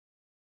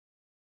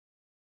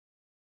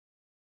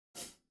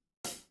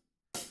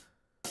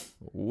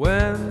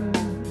When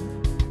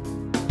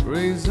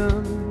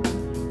reason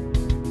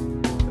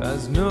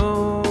has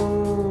no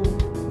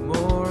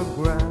more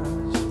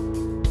grasp,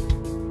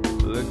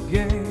 the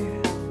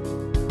gate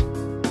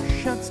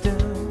shuts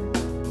down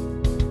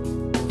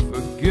for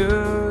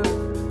good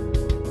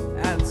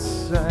at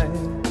sight.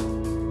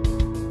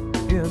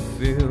 It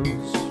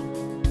feels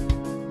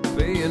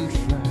being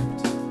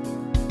trapped,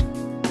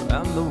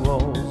 and the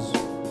walls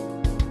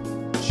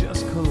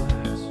just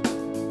collapse.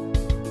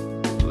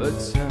 The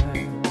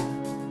time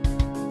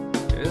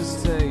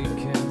is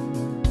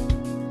taken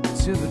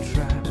to the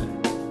trap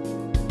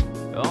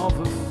of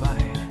a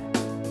fight.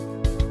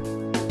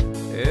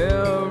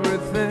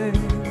 Everything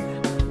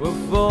will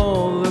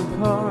fall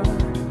apart,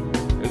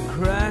 a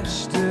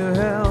crash to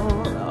hell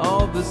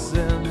of the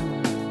sin.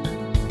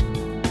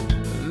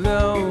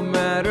 No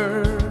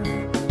matter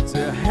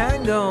to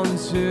hang on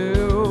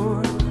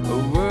to a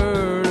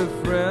word of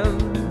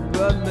friend,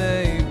 but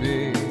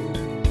maybe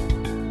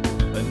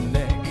a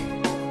neck,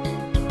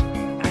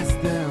 as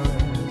there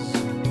is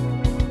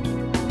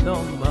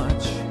not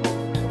much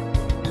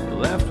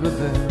left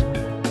within.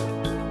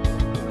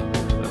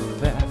 A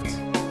theft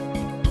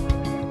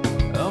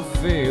of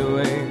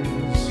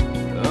feelings,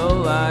 a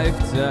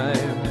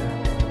lifetime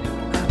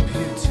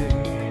amputee.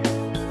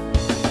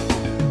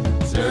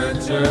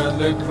 Turn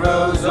the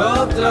crows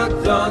of dark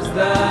thoughts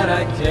that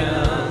I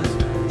can't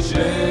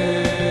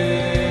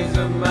chase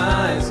of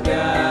my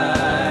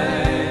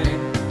sky.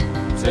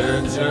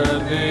 Turn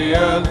the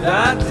earth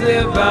that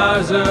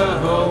devours a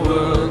whole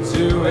world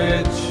to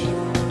which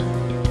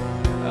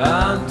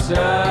I'm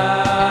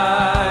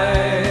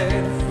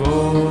tied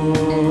for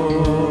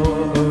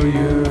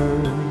you.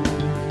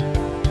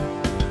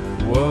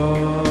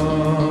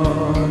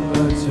 What a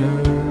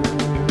turn.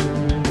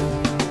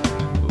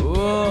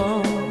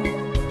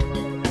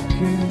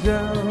 Walking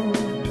down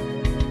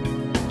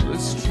the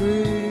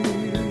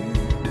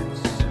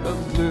streets of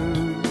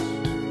blues,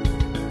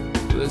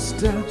 the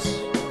steps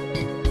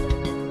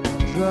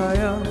dry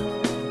up,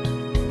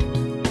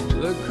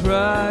 the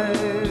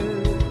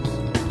cries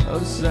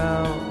of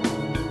sound.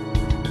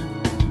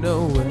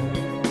 No way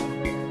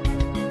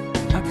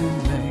I can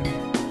make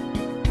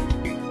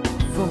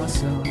for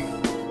myself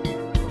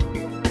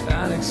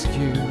an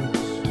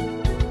excuse,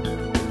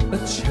 a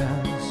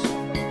chance.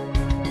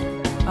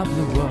 I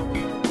blew up,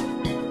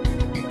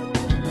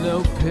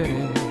 no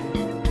pity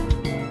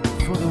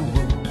for the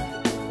world.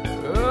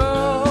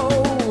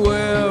 Oh,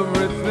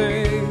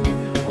 everything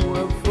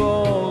will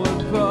fall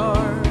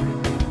apart,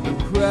 the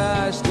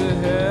crash to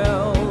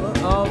hell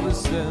of the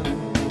sin.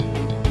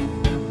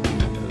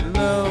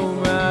 No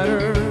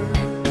matter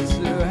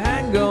to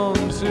hang on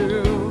to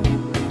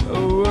a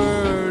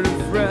word of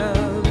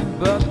friend,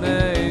 but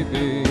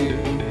maybe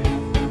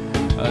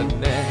a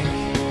neck,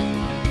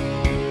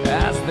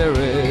 as there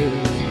is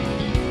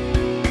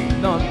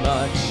not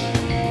much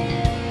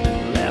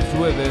left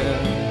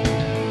within.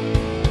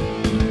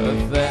 A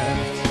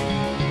theft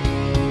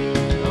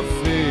of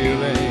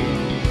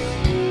feelings,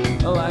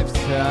 a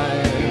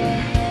lifetime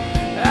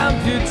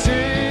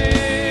amputee.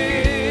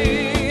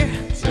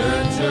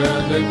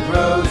 Turn the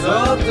crows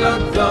of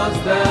dark thoughts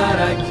that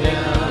I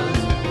can't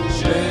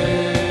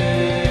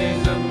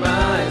chase of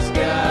my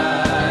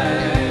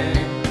sky.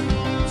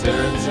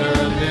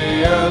 Turn the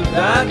earth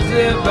that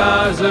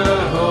devours a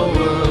whole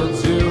world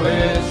to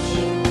which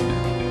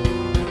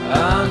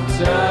I'm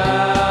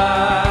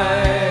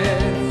tied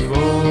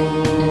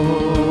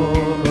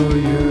for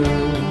you.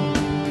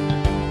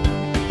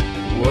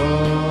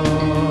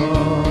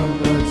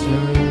 What a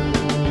turn.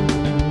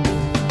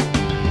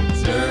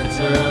 Turn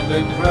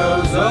the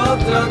crows of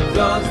dark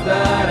thoughts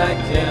that I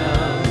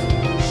can't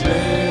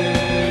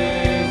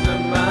chase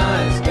of my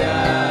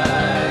sky.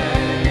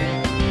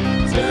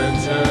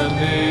 Turn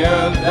the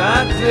earth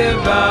that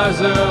devours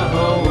a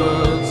whole